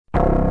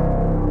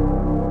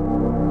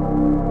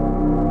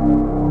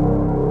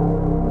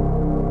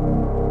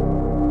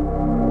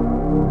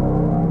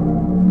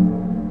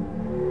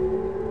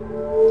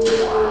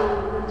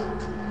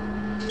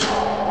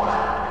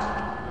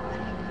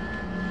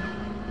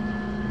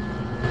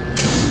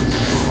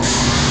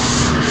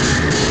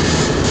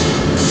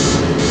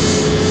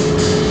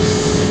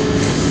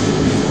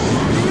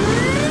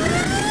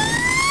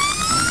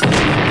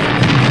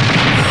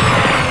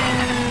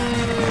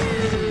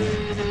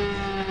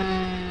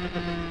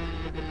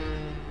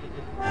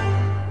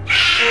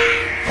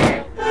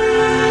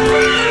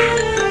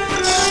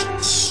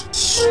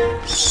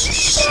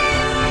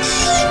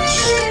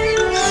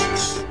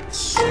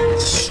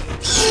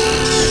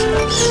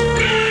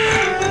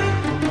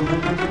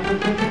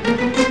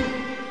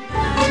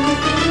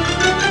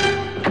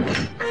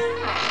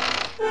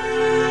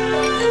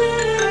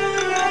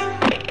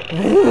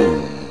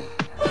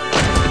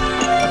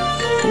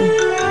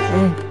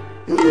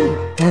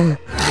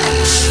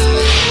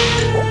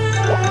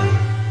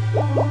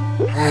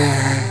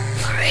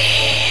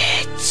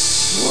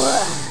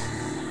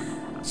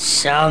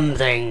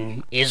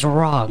Something is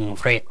wrong,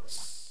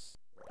 Fritz.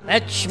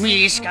 Fetch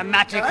me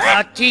schematic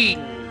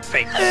 13,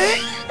 Fritz.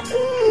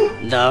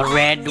 The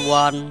red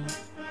one.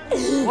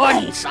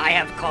 Once I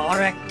have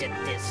corrected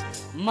this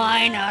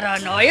minor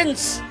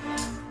annoyance,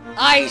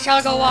 I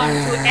shall go on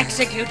to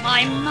execute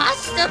my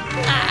master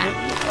plan.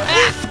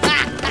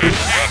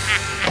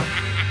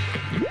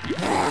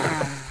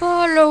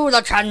 Follow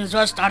the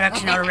transverse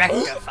directional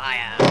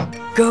rectifier.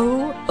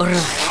 Go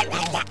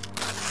right.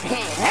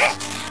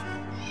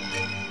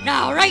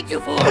 Now right,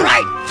 you fool,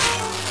 right!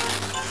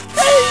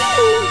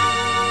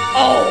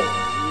 Oh,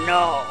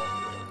 no.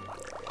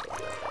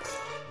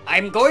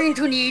 I'm going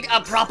to need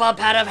a proper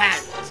pair of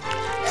hands.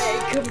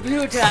 A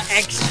computer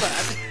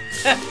expert.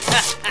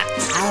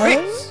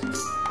 Fritz,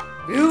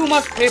 you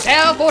must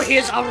prepare for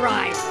his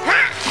arrival.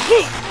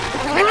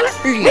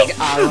 Lead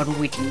our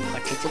unwitting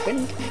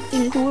participant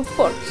into a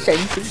false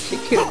sense of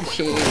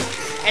security.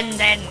 And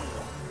then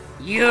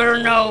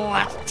you'll know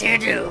what to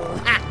do.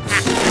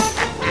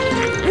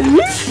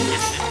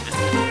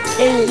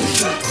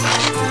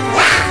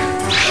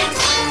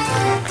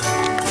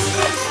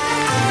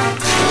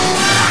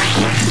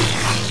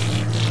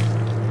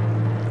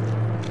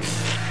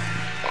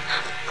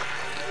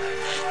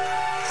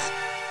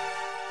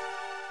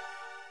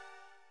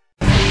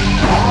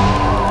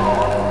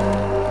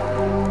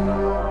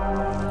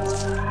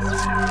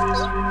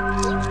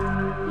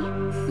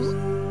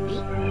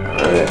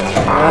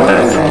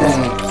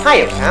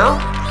 Hiya, pal.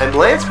 I'm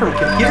Lance from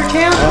Computer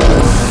Town.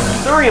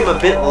 Sorry I'm a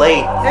bit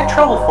late. Had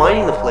trouble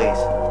finding the place.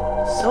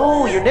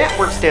 So, your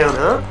network's down,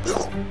 huh?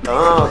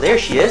 Oh, there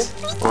she is.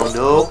 Oh,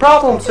 no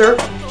problem, sir.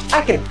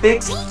 I can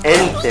fix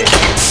anything.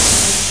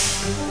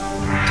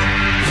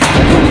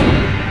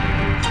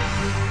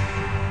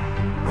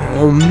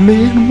 Oh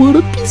man, what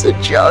a piece of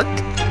junk.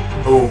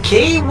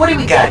 Okay, what do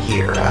we got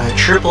here? A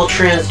triple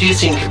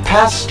transducing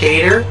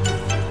capacitor.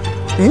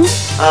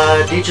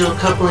 Digital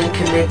coupling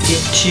connected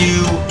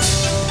to...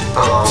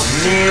 Oh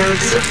man,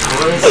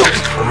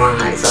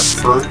 surprise, a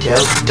burnt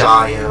out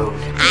diode.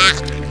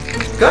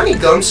 Got any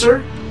gum,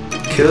 sir?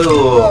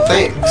 Cool,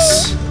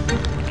 thanks.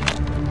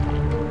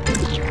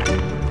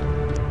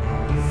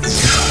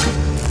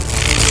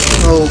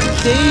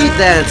 Okay,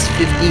 that's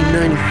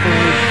 $15.95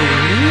 for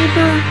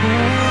labor.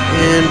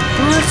 And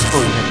parts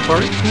on that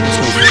part,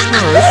 so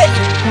charge.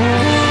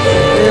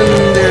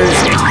 And there's...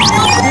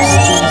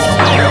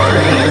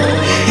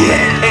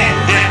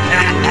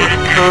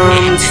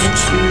 comes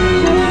to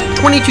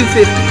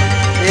 $22.50.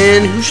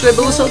 And who should I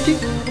bill this out to?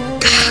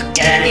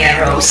 Dr.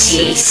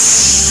 Neurosis.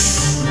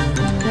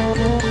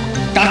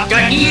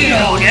 Dr.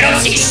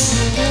 Neurosis.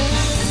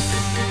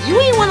 You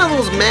ain't one of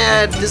those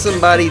mad,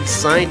 disembodied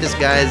scientist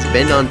guys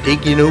bent on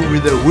taking over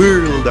the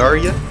world, are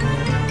you?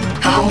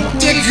 How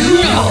did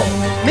you know?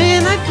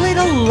 Man, I played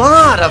a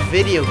lot of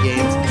video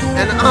games,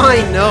 and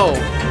I know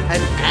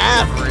an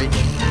average.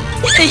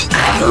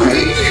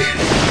 Average?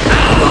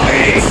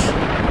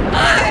 I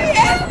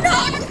am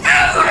not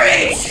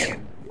average!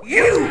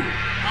 You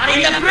are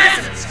in the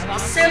presence of a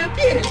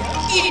superior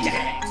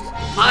intellect.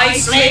 My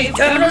slave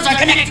terminals are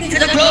connecting to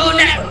the global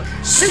network.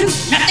 Soon,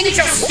 nothing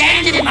shall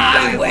stand in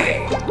my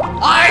way.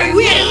 I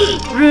will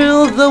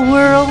Rule the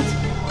world.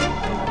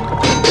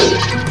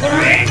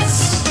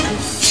 Fritz.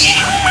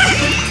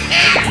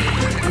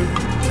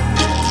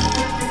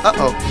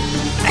 Uh-oh.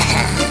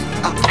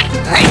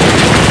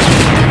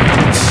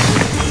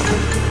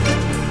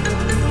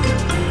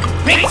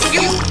 Fritz,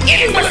 you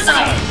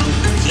imbecile!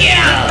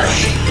 Kill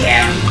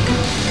him!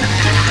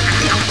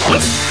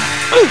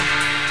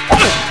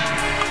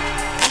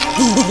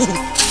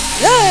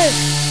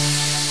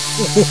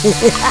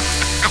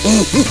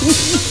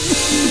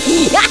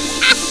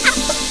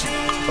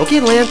 Okay,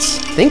 Lance.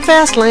 Think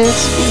fast,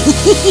 Lance.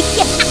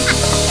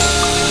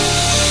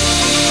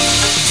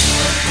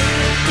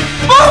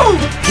 Boom!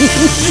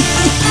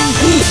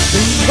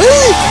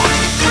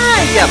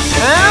 Hiya,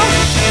 pal.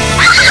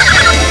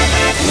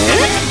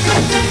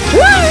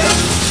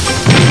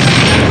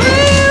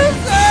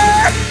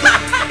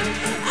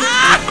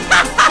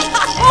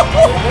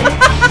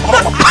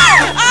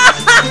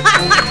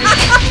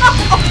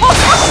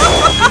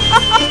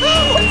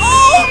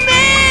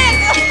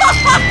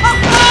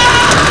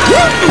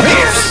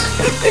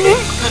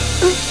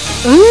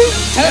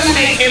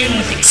 Terminate him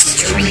with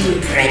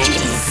extreme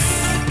prejudice.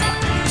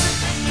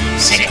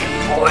 Sick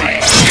boy.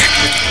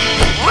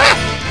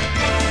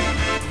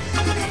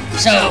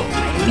 So,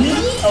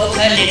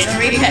 mediocre little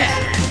repair.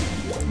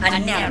 A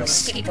narrow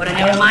escape or a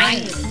narrow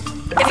mind.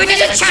 If it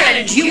is a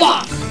challenge you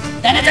want,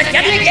 then it's a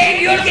deadly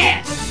game you'll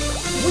get.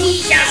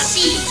 We shall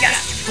see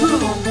just who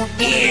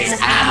is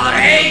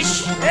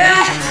average.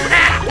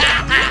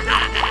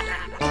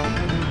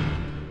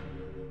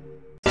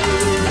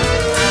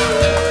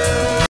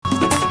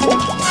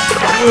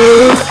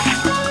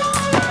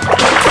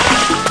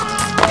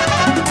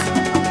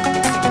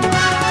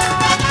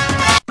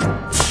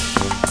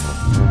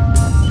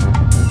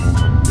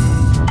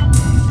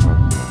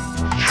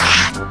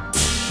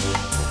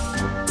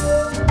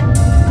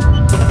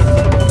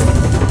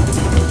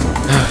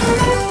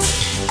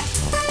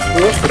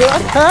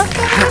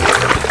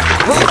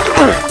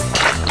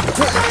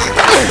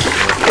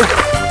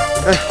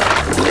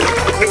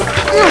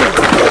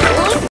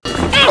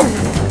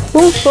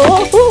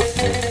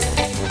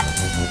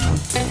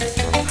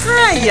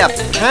 Hiya,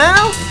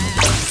 pal.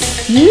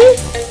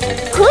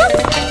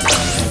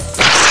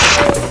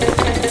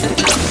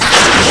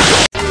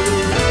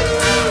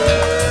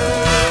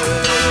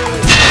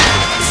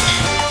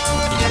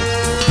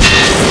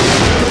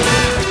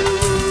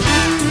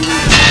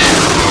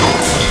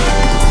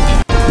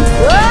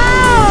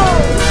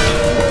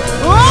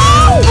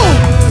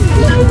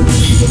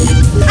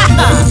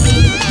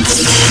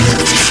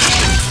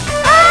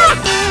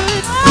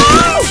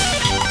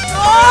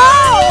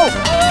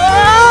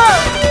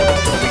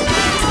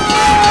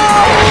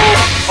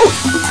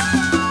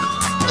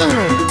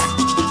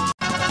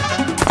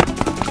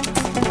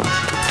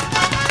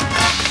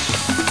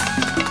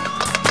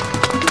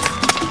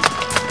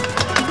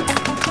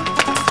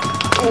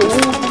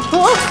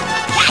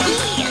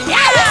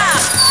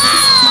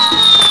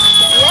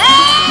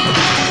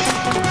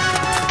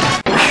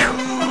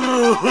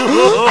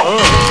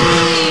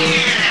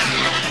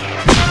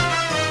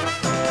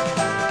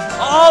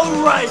 All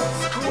right,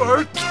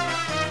 Squirt.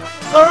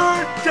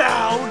 Third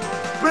down,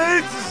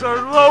 bases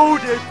are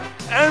loaded,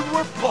 and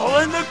we're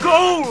pulling the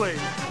goalie.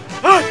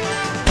 Hey,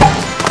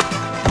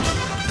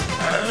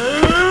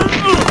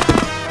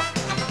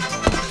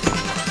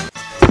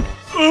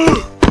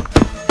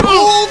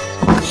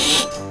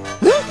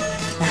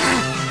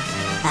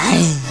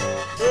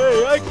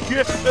 I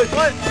can't. What?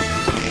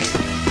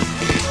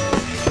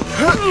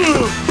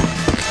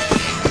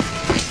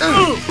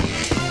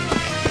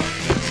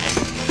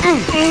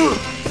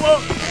 Whoa,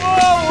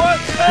 whoa,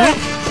 what's that?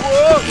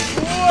 Whoa,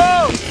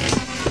 whoa!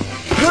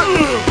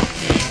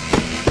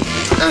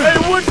 Hey,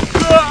 what's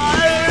the...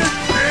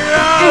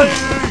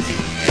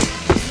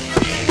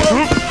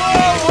 Whoa,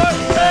 whoa,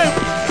 what's that?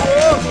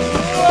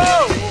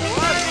 Whoa,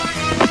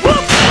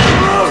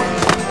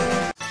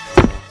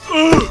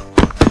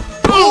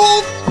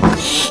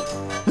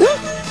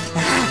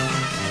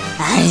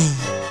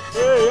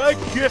 hey, I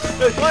can't...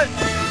 What?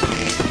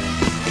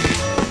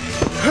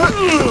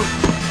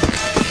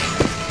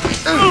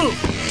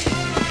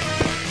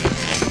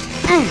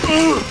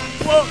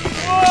 Whoa,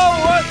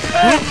 whoa, what's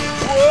that?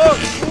 Whoa,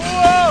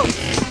 whoa!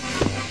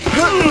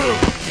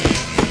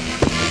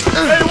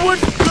 Hey,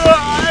 what's the...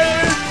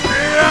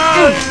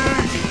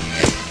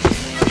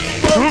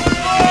 Whoa,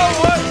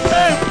 whoa, what's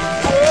that?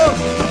 Whoa,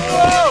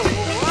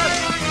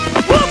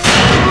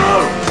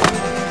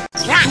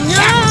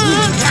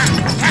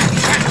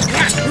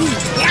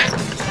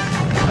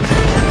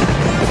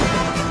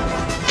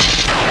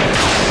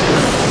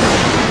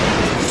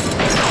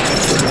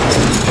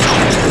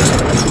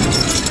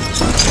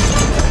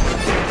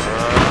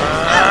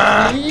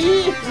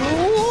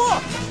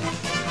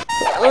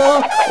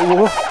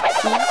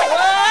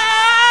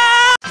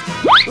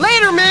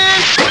 Later,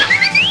 man.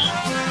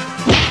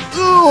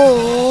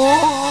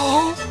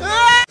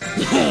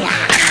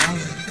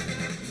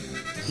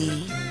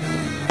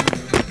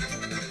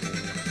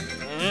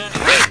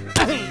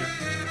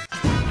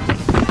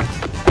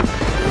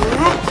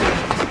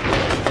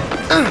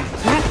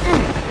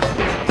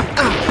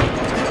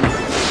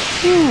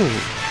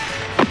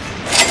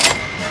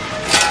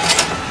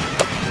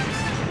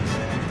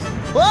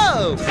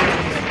 Whoa!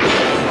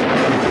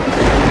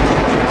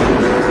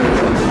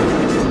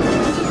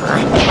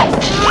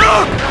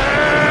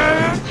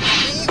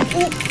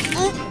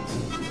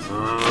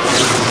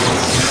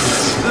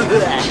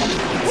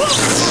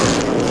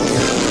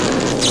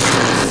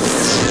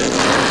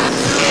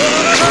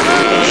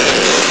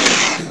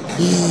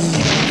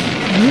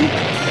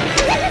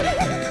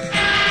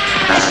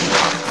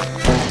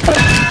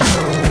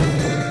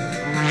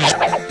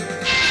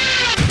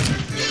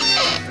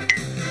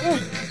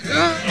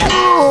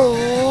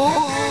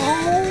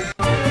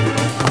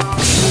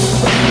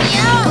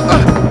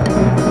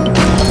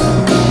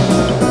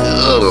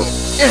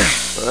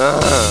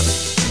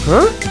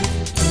 Huh?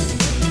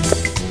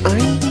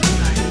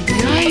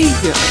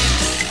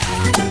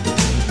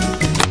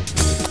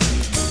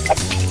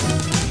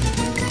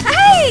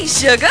 Hey,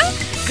 Sugar!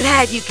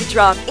 Glad you could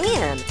drop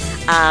in.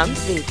 I'm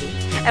Vivi,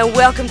 and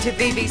welcome to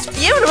Vivi's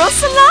funeral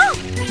salon.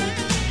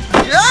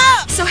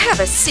 Yeah! So have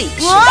a seat.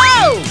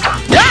 Whoa!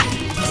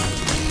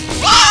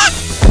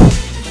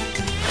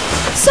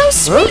 So,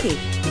 sweetie,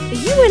 are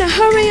you in a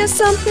hurry or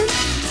something?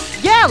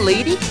 Yeah,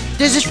 lady.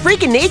 There's this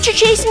freak of nature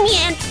chasing me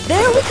and...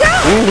 There we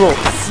go.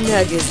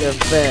 Snug as a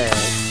bug.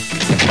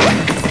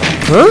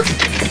 Huh?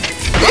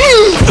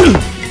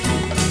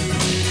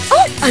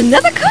 Oh,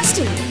 another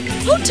customer.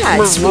 Hold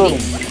tight, sweetie.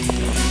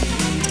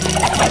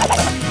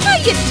 How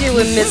you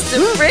doing, Mr.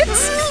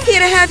 Fritz? Here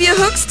to have your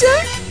hooks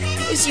done?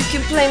 As you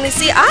can plainly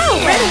see, I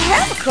already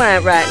have a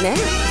client right now.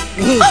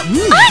 Oh,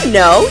 I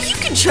know. You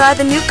can try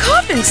the new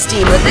coffin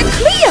steamer that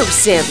Cleo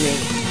sent me.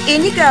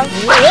 In you go.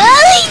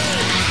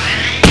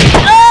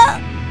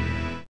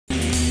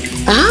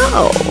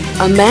 Oh,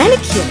 a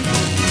manicure.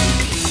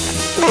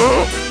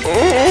 Oh,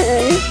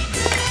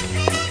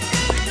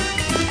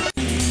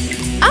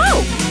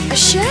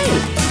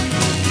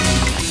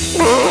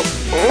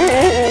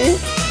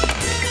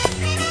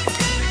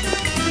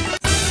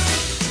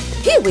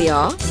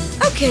 are.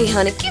 Okay,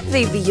 honey, give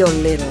Vivi your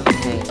little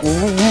hand.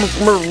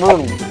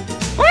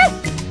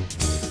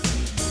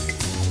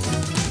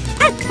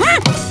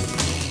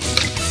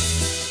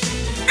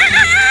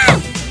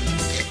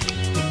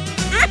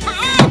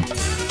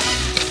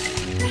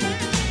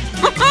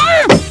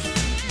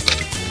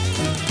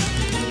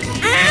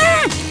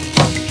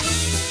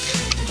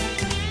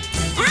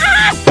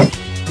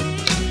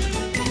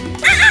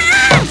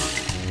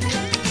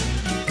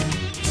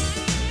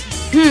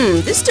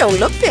 This don't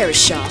look very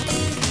sharp.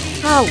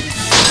 Oh.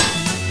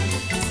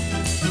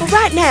 Well,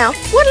 right now,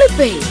 what'll it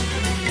be?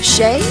 A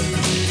shave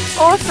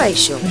or a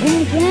facial?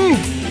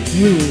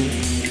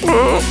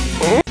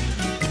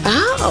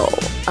 Oh,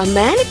 a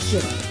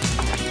manicure.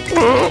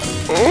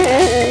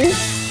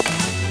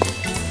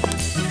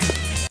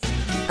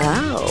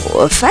 Oh,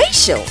 a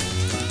facial.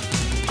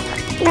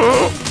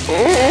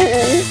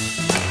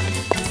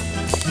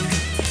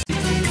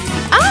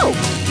 Oh,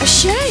 a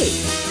shave.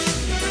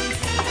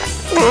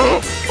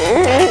 Oh,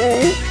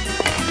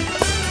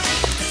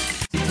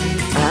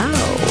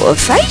 a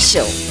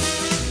facial.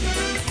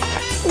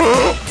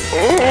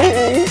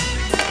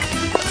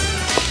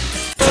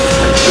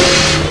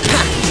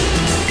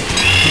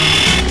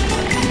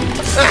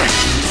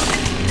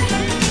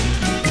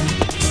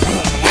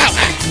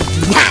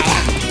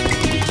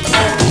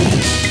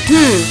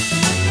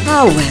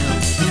 Oh well.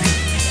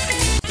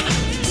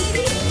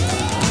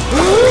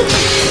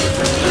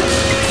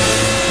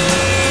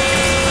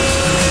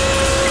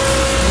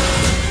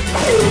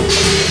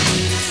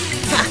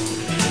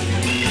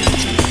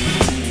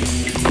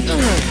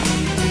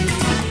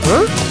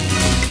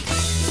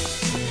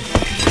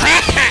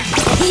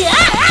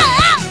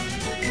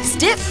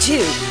 Step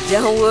 2.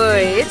 Don't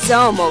worry, it's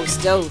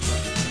almost over.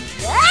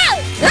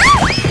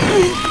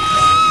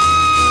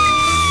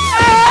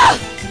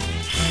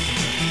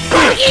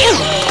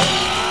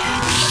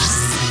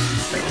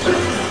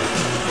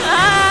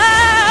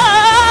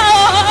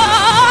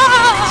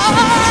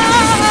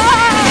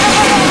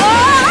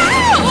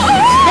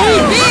 Hey,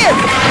 Viv!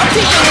 I'll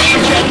take the lead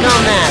check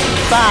on that.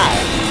 Bye.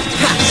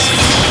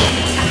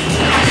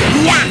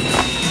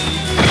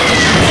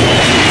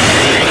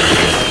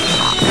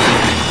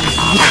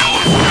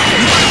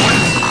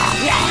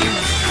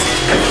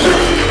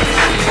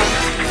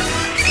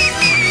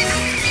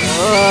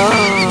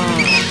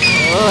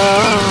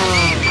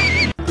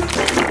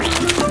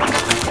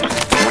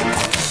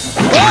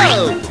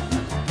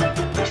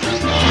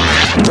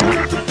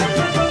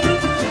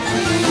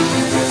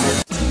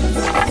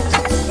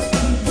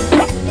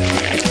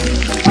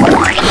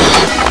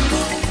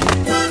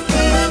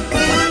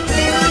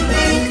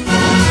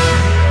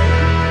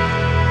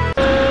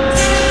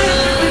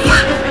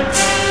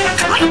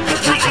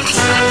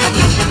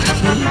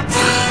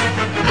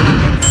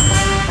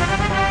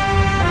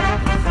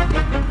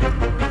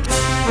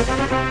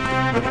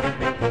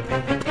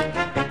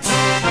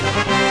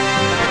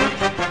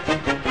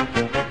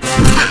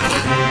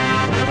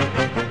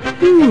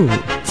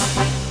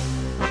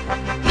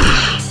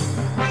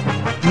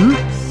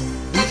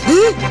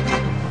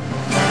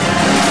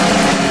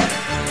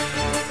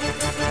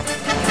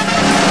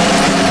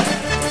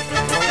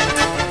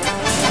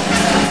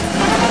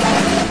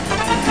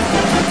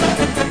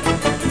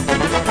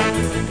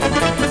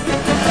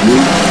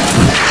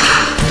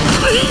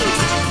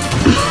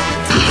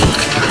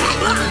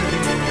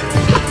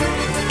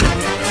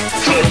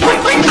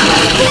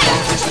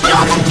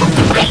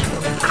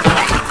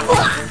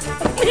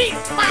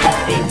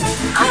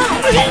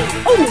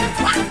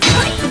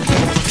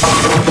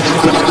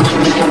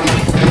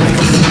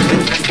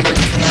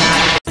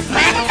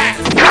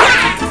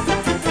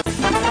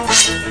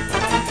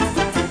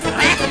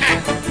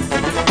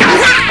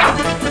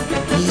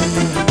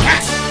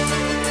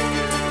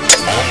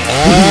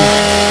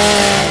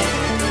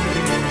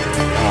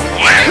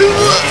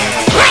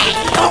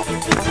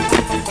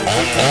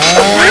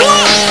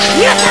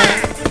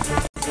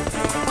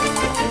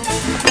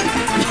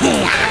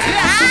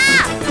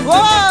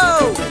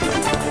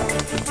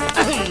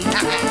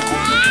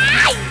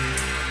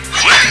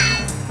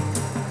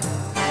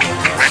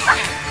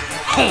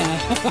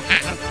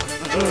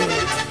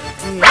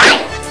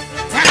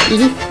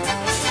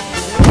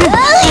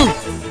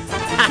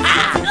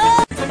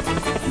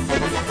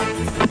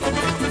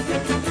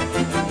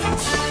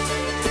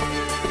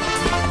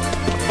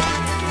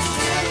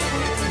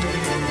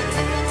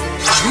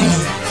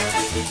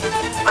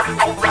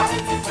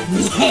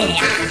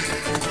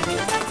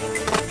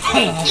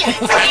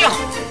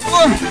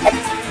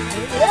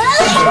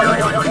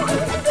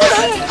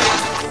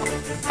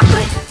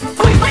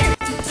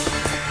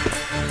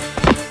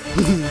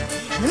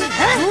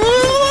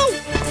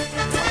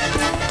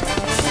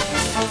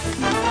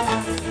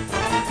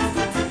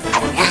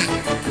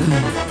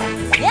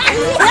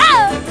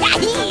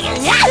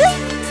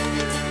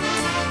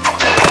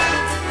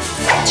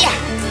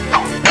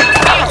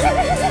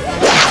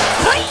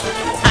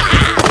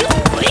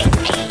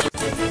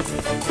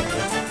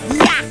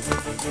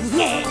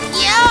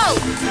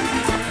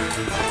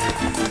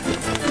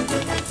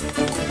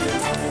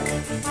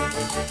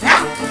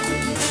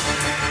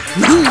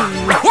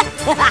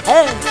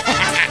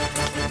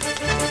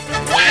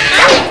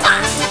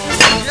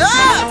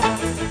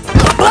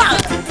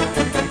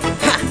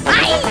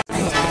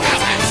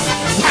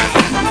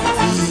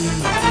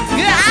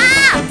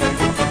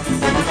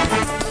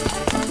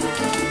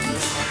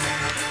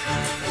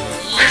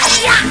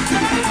 Hey!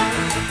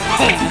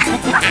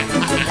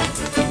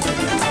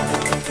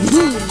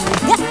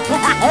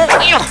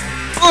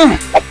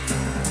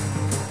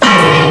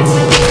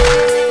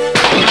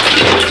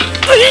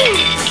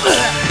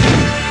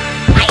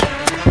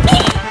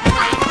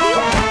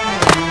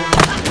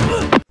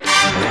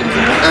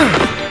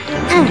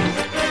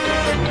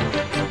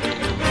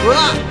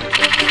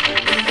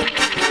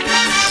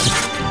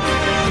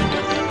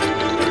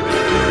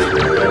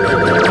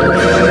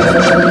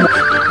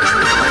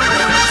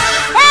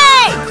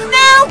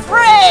 Feel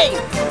free!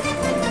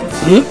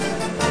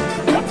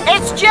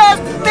 It's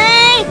just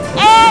me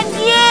and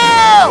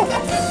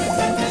you!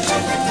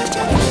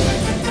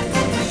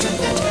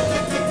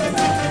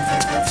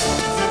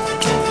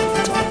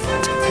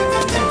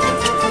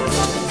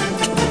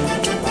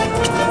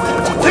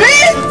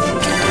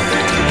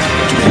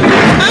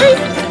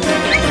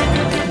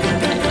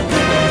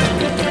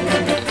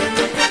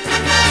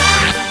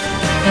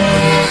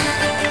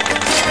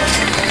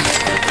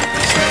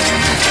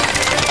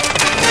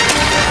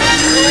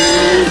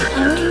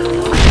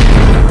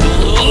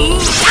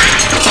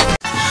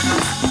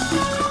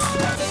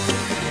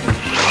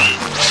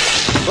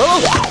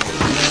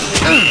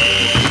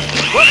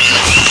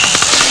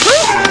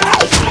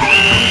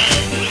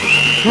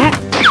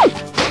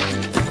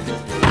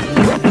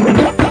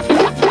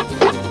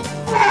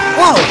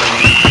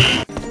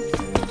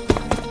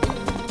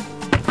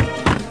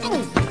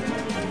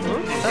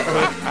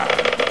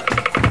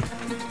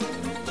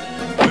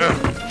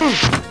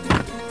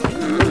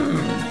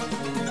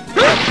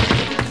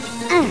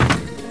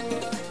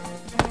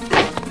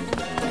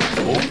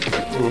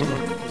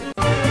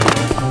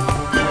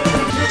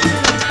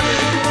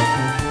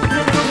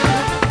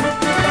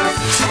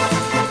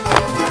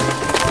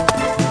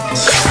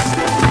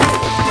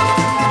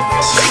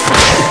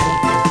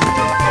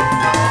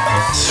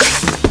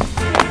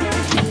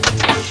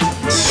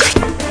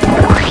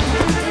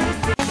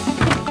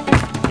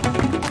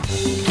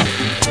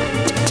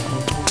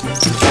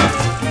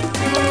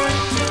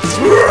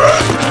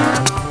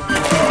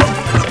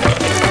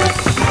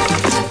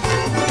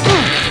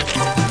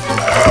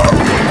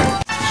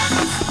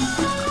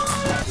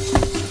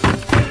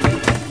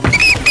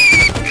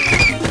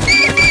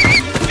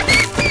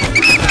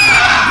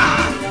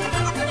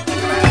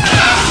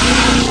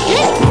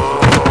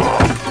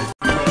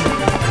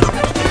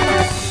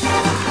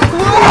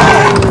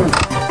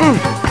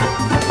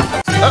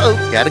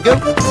 Gotta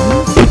go.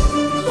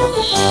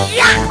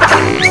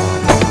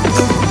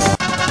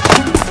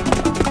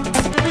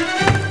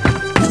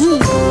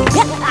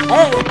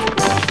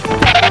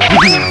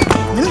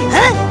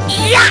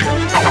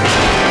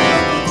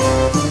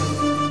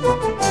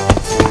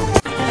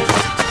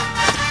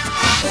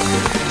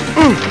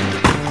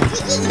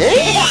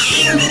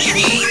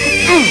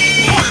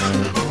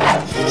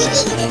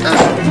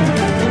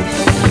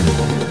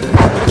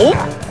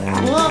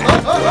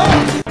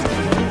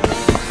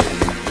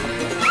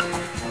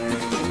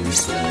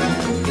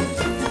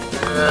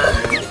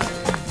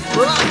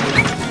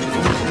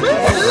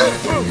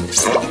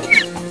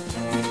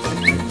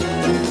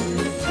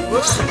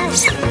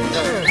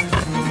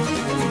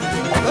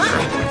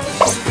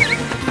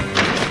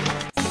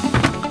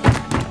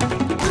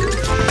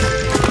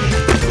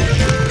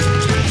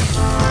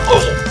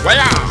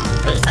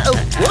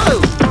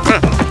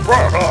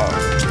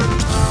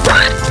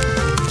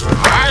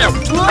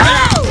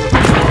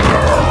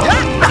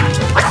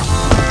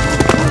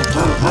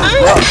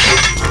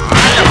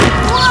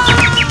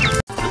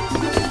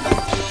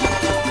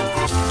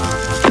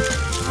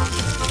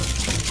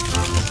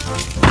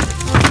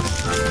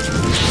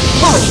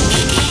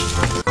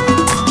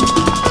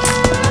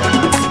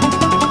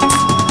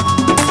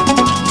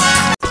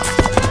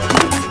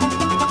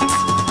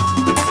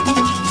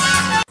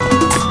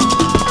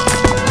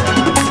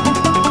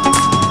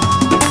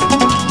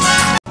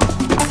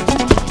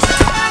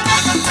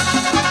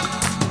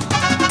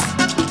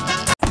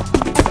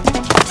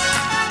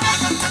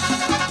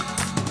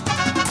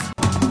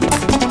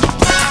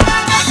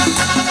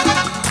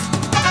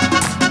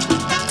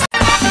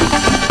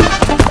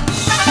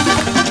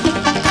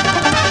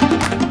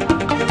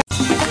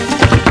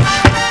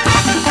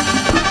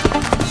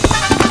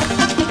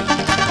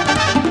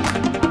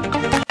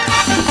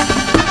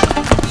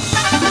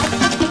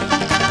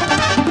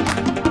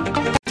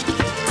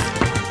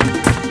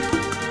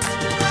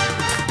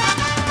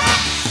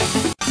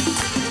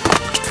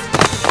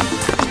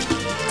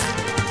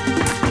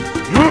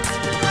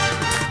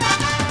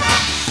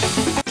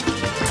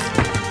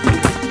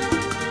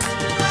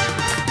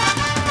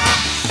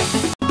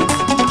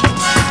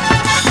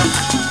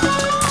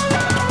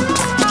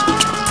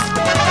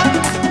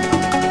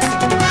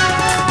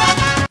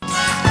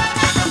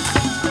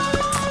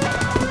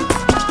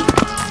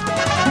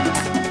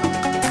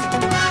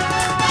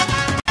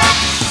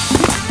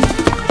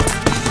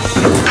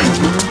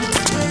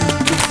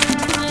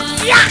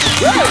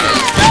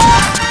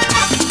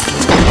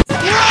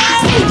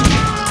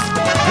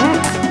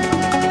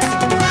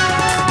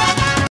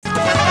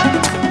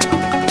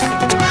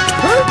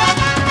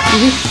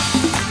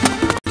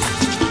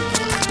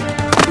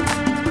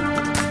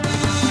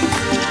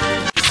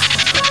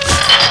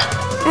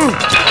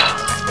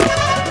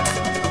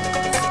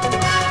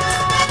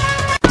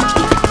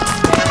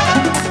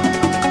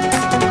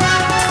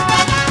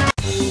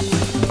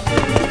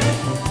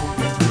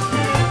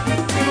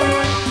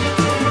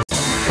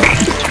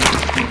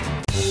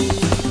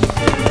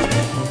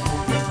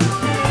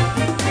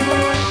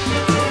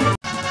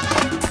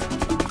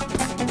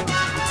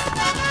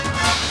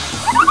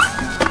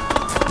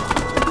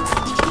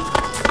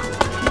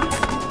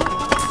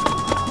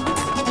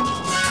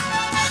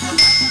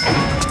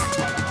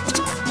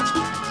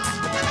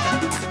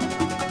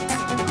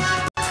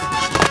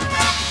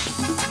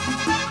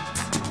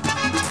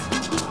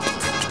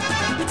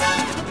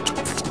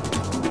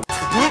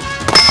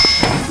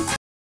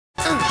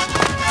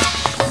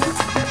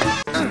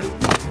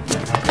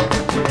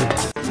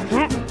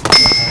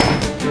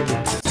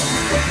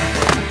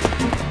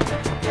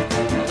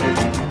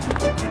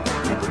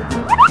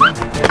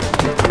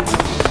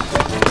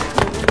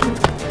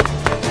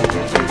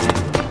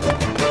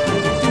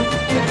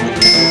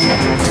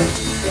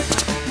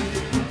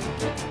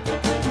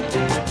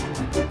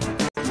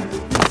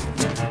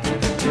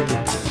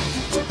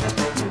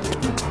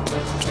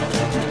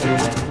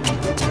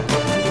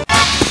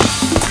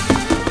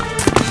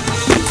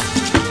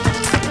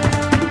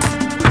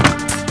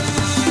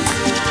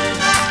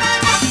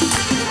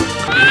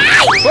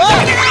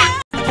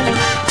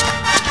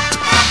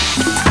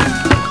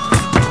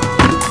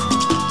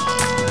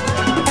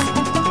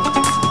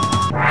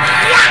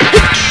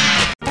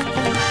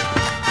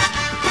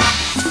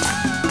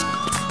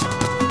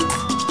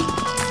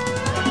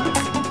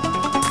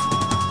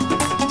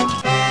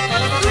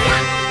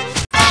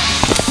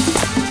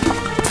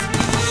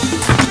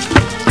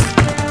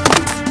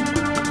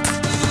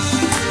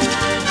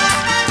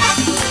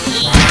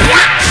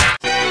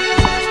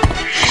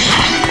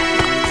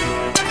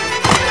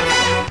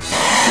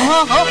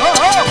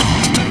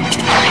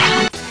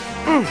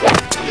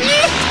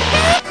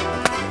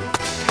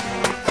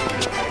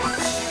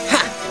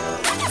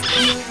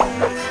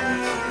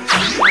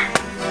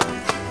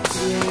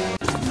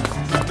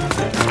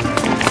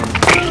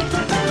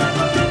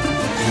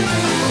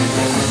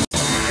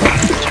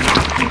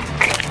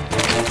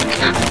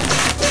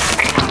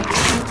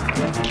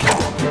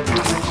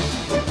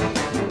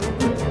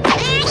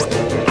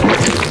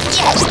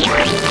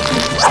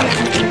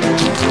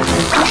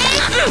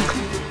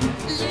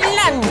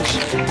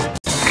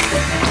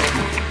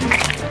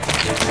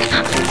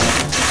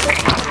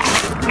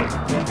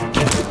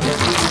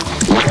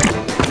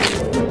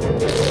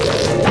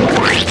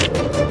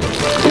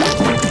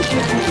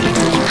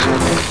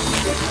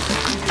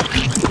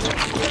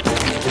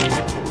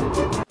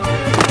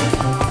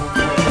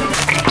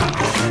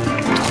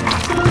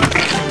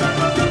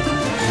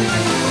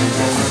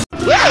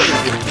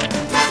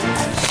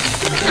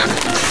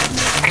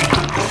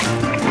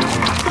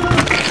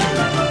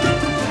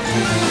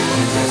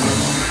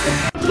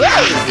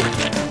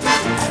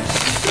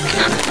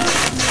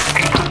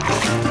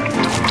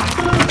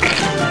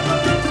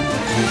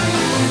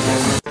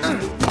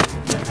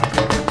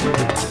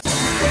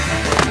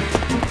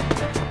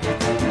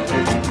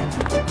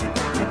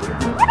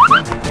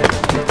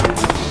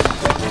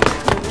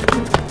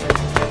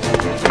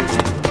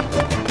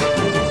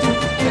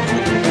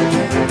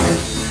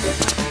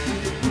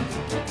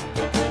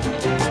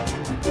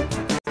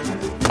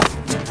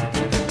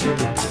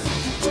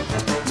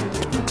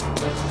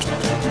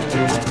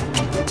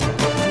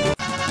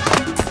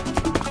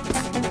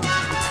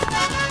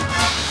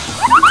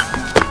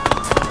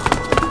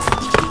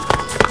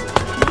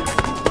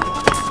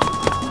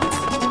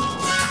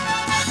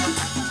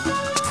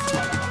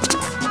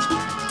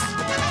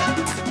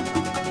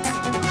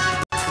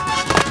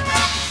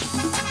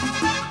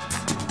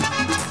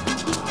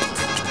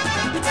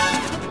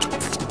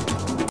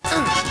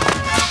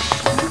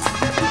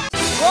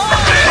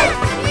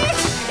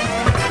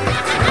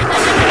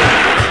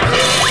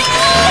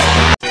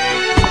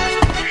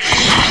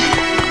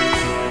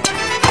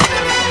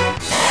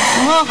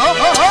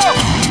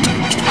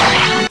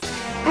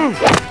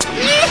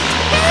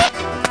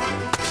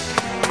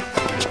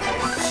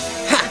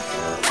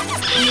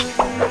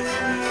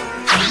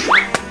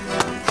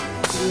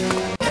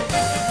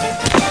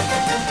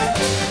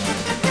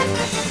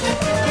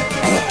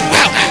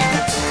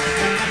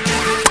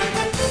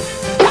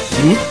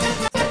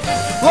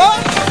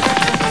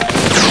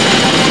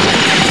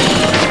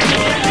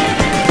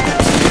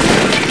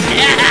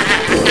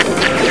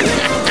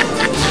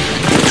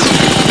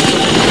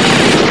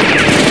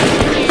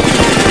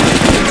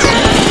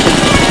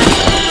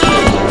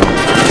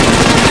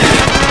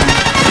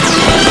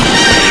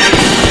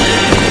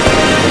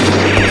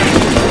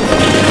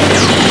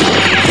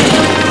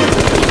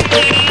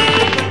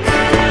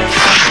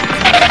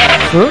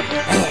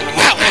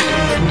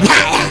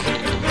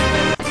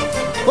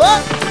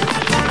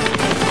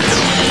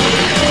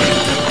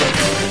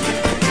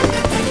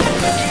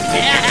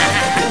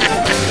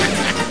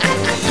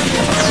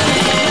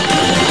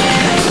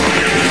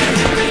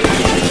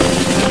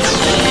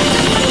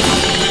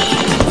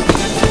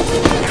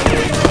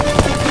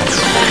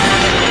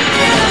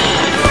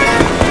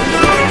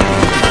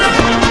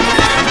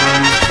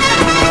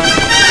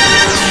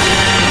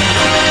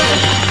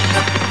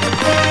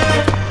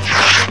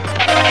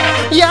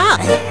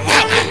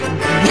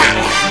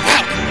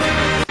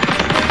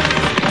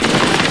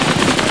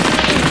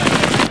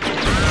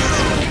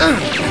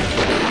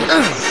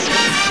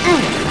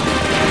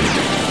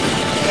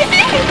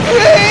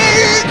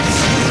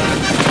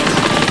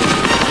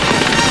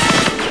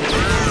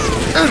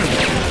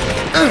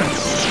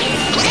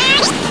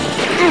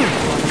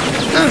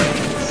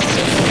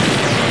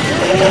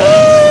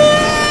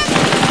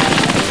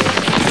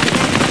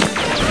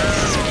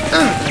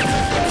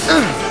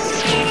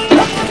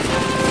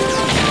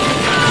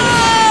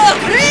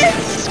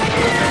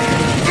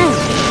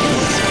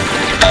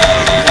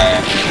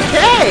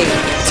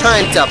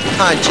 Time to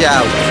punch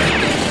out.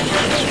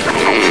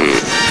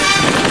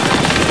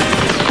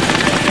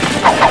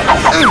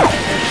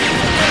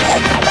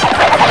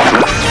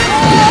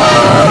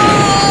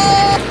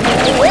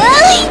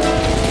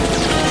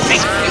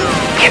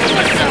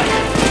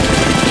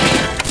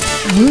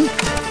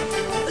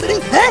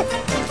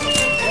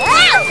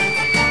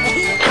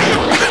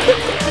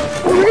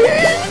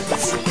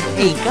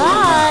 Hey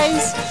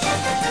guys!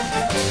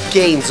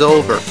 Game's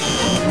over.